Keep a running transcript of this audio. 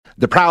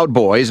the Proud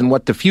Boys and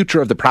what the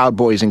future of the Proud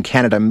Boys in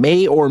Canada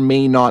may or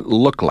may not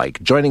look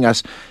like. Joining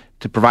us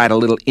to provide a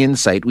little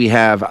insight, we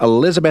have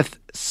Elizabeth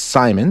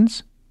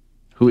Simons,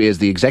 who is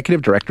the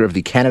Executive Director of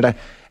the Canada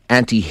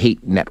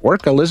Anti-Hate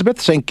Network. Elizabeth,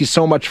 thank you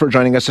so much for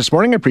joining us this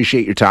morning. I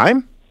appreciate your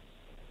time.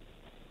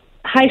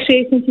 Hi,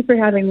 Shay. Thank you for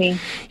having me.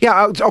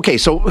 Yeah, okay,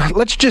 so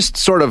let's just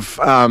sort of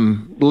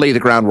lay the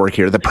groundwork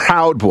here. The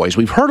Proud Boys,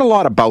 we've heard a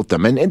lot about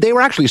them, and they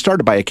were actually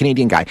started by a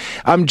Canadian guy.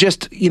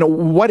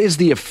 What is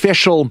the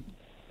official,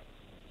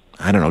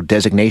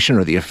 designation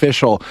or the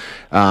official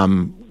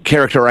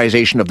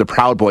characterization of the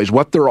Proud Boys,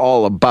 what they're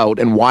all about,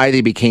 and why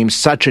they became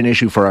such an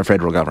issue for our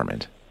federal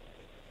government?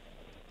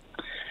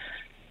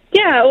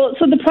 Yeah, well,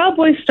 so the Proud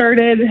Boys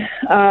started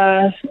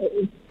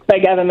by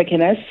Gavin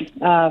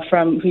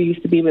McInnes, who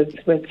used to be with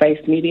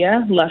Vice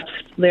Media, left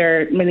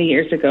there many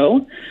years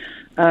ago,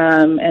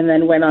 and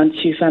then went on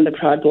to found the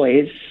Proud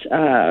Boys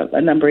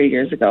a number of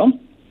years ago.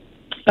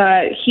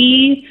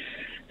 He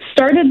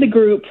started the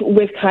group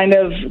with kind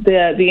of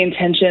the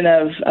intention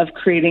of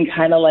creating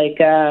kind of like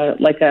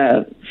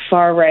a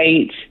far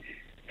right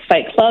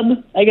fight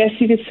club, I guess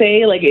you could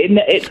say. Like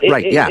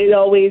it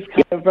always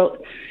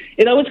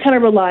kind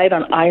of relied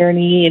on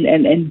irony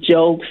and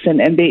jokes, and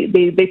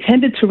they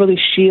tended to really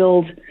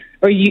shield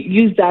or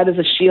use that as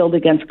a shield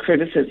against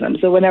criticism.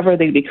 So whenever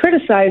they'd be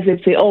criticized,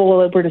 they'd say, "Oh,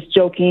 well, we're just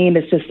joking.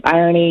 It's just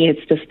irony.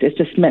 It's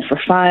just meant for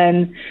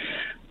fun."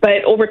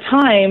 But over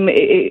time,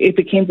 it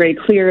became very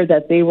clear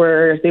that they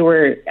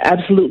were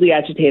absolutely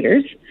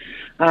agitators.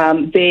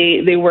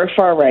 They were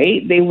far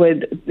right. They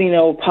would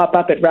pop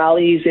up at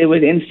rallies. They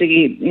would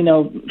instigate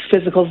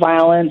physical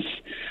violence.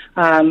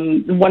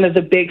 One of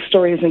the big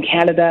stories in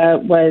Canada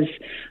was,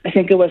 I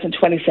think it was in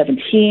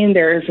 2017,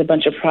 there's a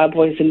bunch of Proud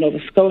Boys in Nova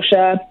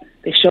Scotia.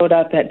 They showed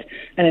up at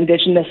an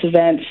Indigenous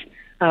event,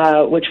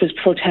 which was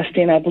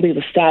protesting, I believe,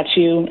 a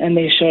statue, and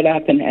they showed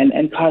up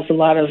and caused a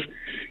lot of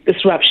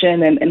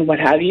disruption and what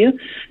have you.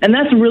 And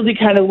that's really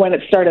kind of when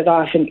it started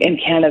off in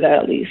Canada,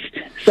 at least.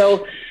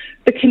 So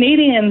the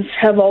Canadians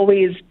have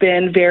always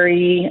been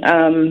very...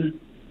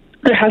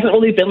 there hasn't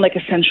really been like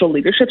a central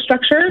leadership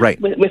structure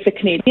with the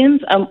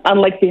Canadians,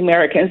 unlike the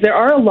Americans. There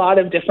are a lot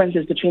of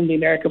differences between the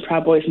American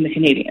Proud Boys and the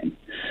Canadians.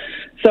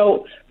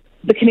 So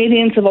the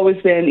Canadians have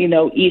always been,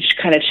 each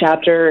kind of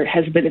chapter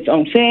has been its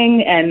own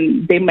thing,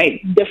 and they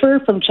might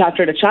differ from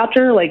chapter to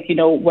chapter. Like,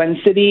 one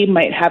city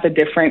might have a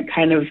different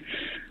kind of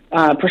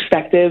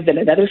perspective than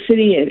another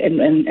city,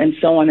 and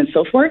so on and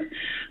so forth,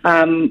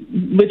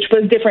 which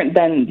was different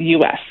than the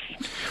U.S.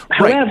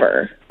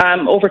 However,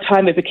 over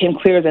time it became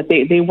clear that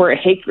they were a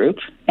hate group,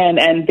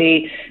 and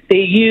they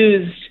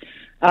used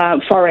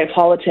far-right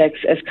politics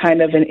as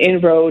kind of an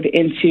inroad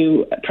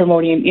into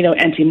promoting,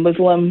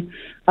 anti-Muslim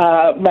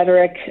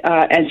rhetoric,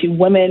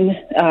 anti-women,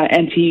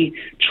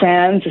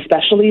 anti-trans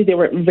especially. They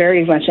were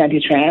very much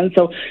anti-trans.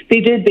 So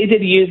they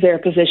did use their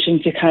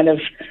position to kind of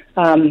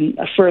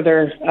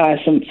further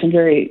some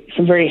very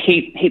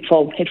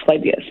hateful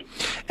ideas.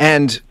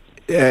 And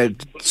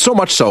so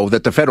much so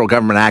that the federal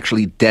government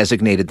actually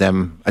designated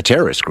them a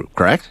terrorist group,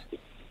 correct?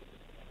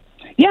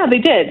 Yeah, they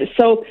did.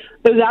 So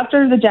it was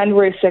after the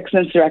January 6th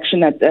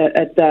insurrection at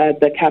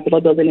the Capitol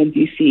building in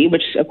D.C.,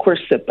 which, of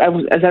course,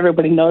 as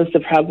everybody knows,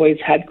 the Proud Boys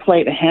had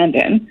quite a hand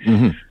in.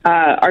 Mm-hmm.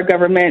 Our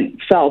government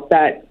felt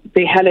that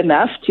they had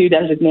enough to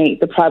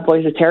designate the Proud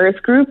Boys a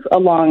terrorist group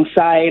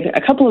alongside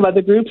a couple of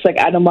other groups like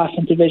Adam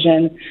Wasson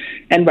Division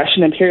and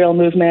Russian Imperial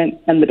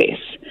Movement and the Base.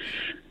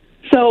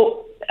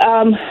 So...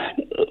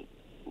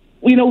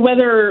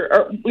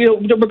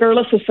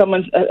 regardless of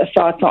someone's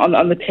thoughts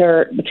on the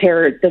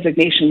terror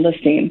designation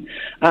listing,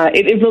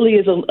 it really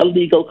is a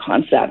legal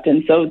concept.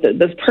 And so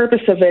the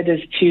purpose of it is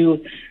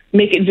to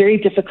make it very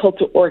difficult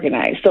to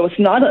organize. So it's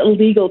not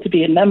illegal to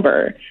be a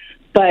member,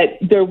 but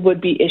there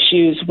would be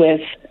issues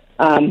with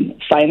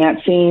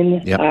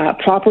financing,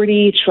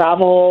 property,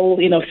 travel,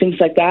 things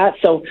like that.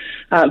 So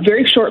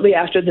very shortly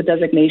after the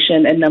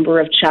designation, a number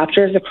of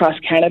chapters across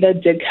Canada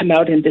did come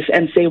out and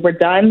say, we're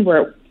done,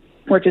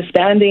 we're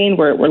disbanding,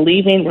 we're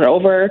leaving, we're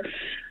over.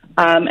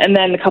 And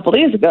then a couple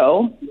days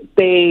ago,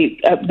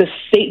 the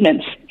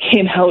statement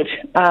came out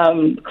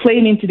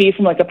claiming to be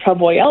from like a Proud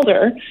Boy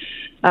elder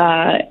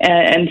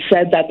and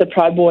said that the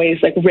Proud Boys,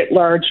 like writ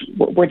large,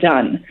 were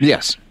done.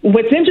 Yes.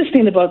 What's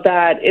interesting about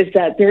that is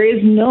that there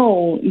is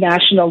no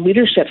national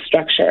leadership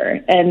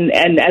structure. And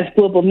as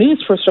Global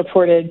News first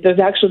reported, there's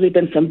actually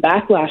been some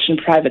backlash in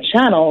private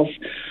channels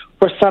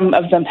where some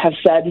of them have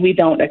said, we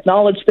don't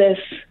acknowledge this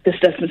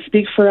doesn't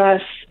speak for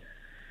us,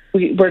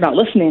 we're not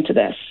listening to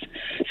this.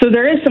 So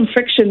there is some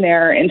friction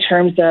there in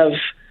terms of,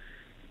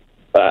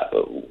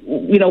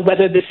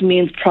 whether this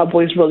means Proud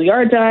Boys really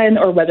are done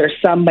or whether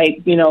some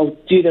might,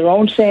 do their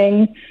own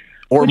thing.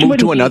 Or move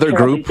to another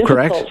group,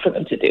 correct? For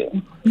them to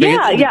do.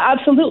 Yeah,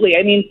 absolutely.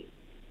 I mean,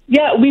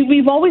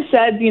 we've always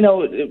said,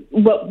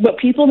 what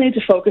people need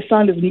to focus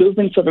on is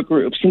movements over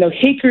groups.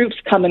 Hate groups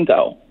come and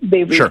go.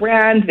 They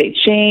rebrand, they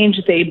change,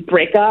 they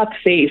break up,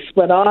 they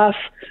split off.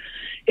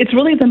 it's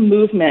really the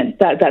movement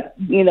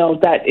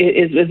that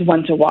is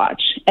one to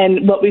watch.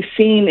 And what we've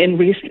seen in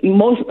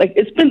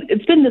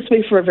it's been this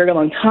way for a very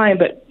long time,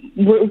 but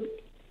we're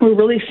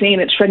really seeing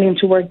it trending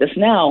toward this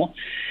now,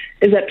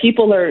 is that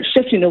people are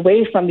shifting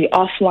away from the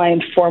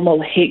offline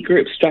formal hate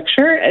group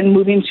structure and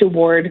moving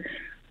toward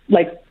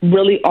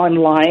really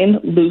online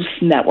loose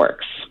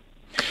networks.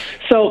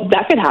 So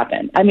that could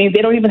happen. I mean,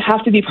 they don't even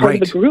have to be part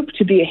of a group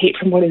to be a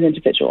hate-promoting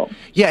individual.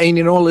 Yeah, and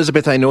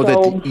Elizabeth, I know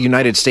that the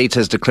United States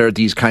has declared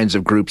these kinds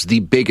of groups the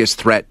biggest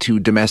threat to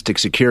domestic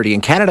security,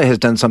 and Canada has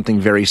done something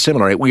very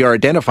similar. We are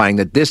identifying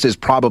that this is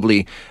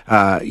probably,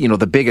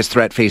 the biggest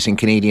threat facing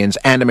Canadians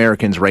and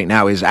Americans right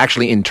now is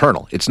actually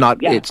internal. It's not.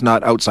 Yeah. It's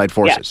not outside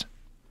forces.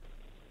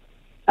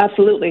 Yeah.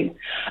 Absolutely.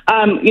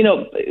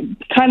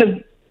 Kind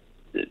of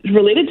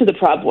related to the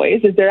Proud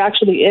Boys is there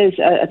actually is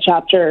a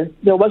chapter.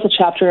 There was a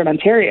chapter in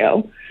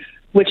Ontario,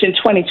 which in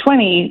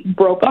 2020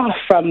 broke off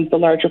from the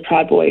larger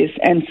Proud Boys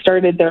and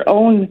started their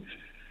own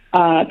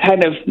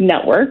kind of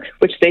network,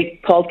 which they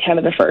called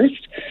Canada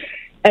First.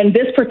 And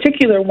this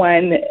particular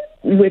one,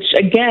 which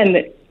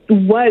again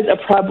was a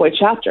Proud Boy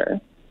chapter,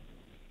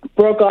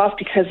 broke off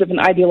because of an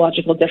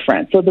ideological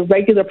difference. So the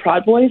regular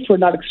Proud Boys were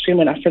not extreme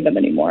enough for them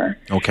anymore.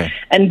 Okay.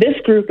 And this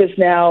group is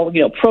now,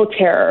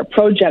 pro-terror,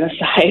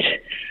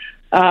 pro-genocide.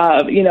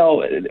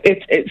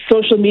 It's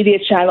social media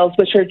channels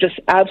which are just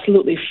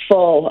absolutely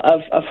full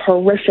of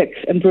horrific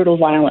and brutal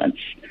violence.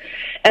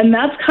 And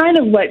that's kind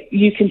of what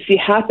you can see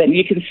happen.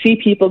 You can see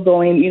people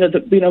going,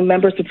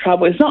 members of Proud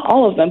Boys, not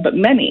all of them, but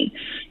many.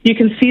 You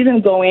can see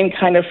them going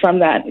kind of from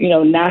that,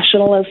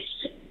 nationalist,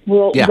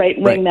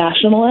 right-wing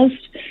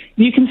nationalist.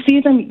 You can see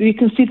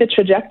the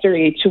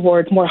trajectory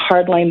towards more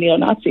hardline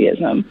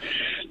neo-Nazism.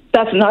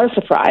 That's not a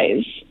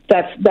surprise.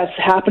 That's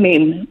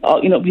happening.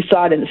 We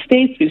saw it in the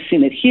States. We've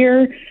seen it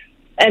here.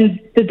 And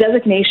the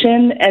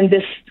designation and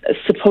this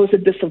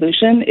supposed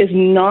dissolution is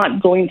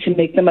not going to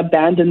make them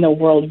abandon their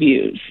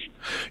worldviews.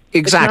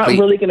 Exactly. It's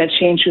not really going to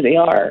change who they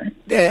are.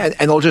 And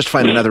they'll just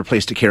find another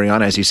place to carry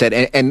on, as you said.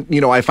 And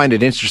I find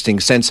it interesting,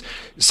 since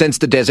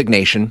the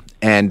designation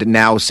and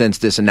now since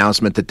this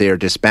announcement that they are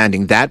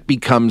disbanding, that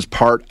becomes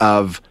part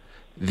of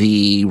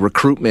the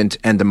recruitment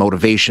and the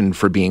motivation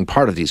for being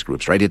part of these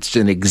groups, right? It's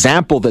an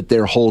example that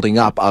they're holding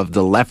up of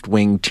the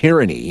left-wing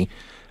tyranny,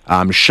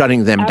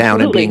 shutting them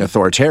down and being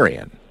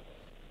authoritarian.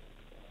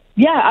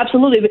 Yeah,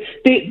 absolutely.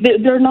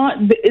 They're not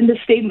in the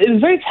statement. It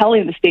was very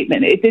telling in the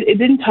statement. It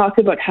didn't talk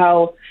about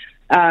how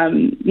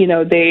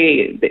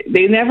they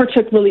never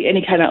took really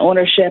any kind of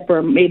ownership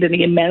or made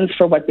any amends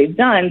for what they've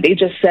done. They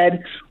just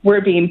said,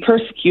 we're being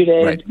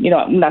persecuted. Right.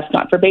 And that's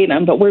not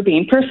verbatim, but we're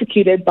being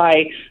persecuted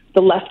by the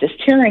leftist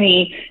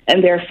tyranny,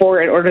 and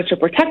therefore, in order to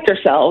protect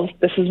ourselves,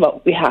 this is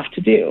what we have to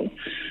do.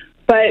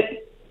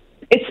 But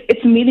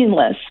it's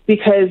meaningless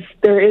because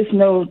there is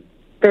no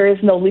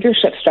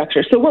leadership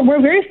structure. So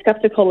we're very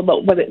skeptical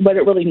about what it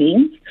really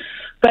means.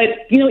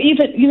 But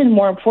even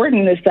more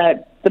important is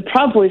that the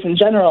Proud Boys in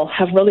general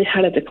have really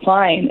had a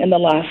decline in the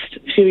last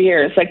few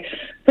years.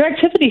 Their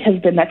activity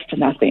has been next to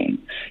nothing.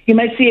 You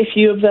might see a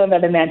few of them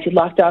at an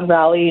anti-lockdown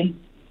rally,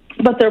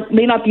 but they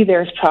may not be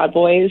there as Proud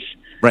Boys.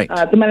 Right.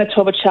 The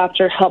Manitoba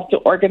chapter helped to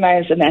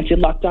organize an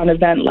anti-lockdown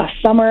event last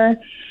summer,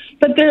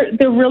 but they're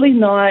really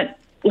not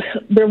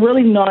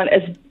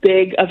as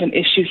big of an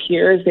issue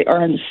here as they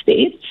are in the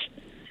States.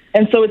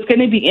 And so it's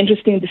going to be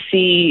interesting to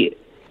see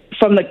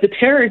from the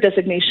terror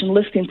designation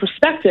listing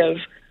perspective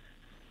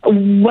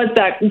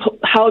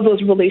how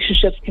those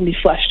relationships can be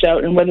fleshed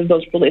out and whether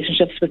those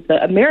relationships with the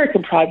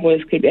American Proud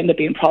Boys could end up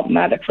being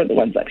problematic for the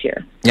ones up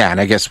here. Yeah, and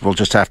I guess we'll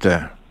just have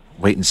to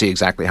wait and see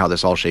exactly how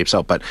this all shapes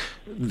out. But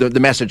the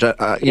message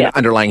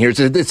underlying here is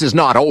that this is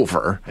not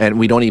over, and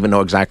we don't even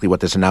know exactly what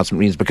this announcement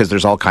means because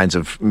there's all kinds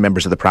of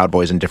members of the Proud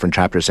Boys in different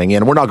chapters saying,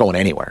 we're not going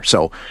anywhere.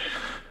 So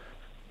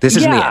this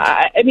isn't the end.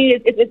 I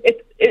mean,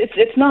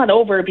 it's not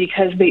over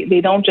because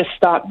they don't just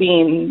stop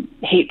being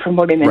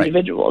hate-promoting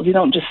individuals. You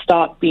don't just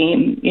stop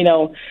being,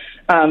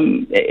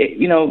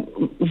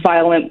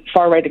 violent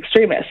far-right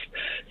extremists.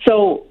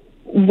 So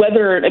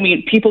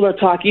people are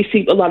talking, you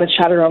see a lot of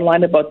chatter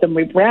online about them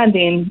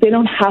rebranding. They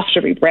don't have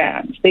to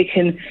rebrand. They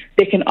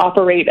can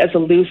operate as a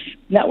loose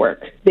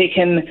network. They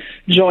can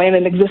join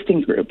an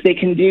existing group. They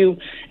can do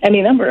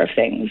any number of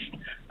things.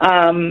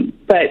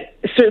 But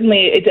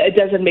certainly it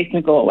doesn't make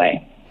them go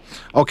away.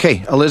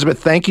 Okay,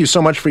 Elizabeth, thank you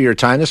so much for your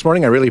time this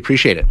morning. I really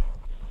appreciate it.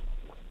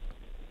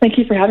 Thank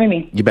you for having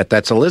me. You bet.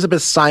 That's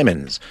Elizabeth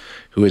Simons,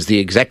 who is the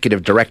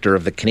executive director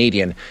of the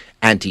Canadian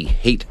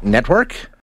Anti-Hate Network.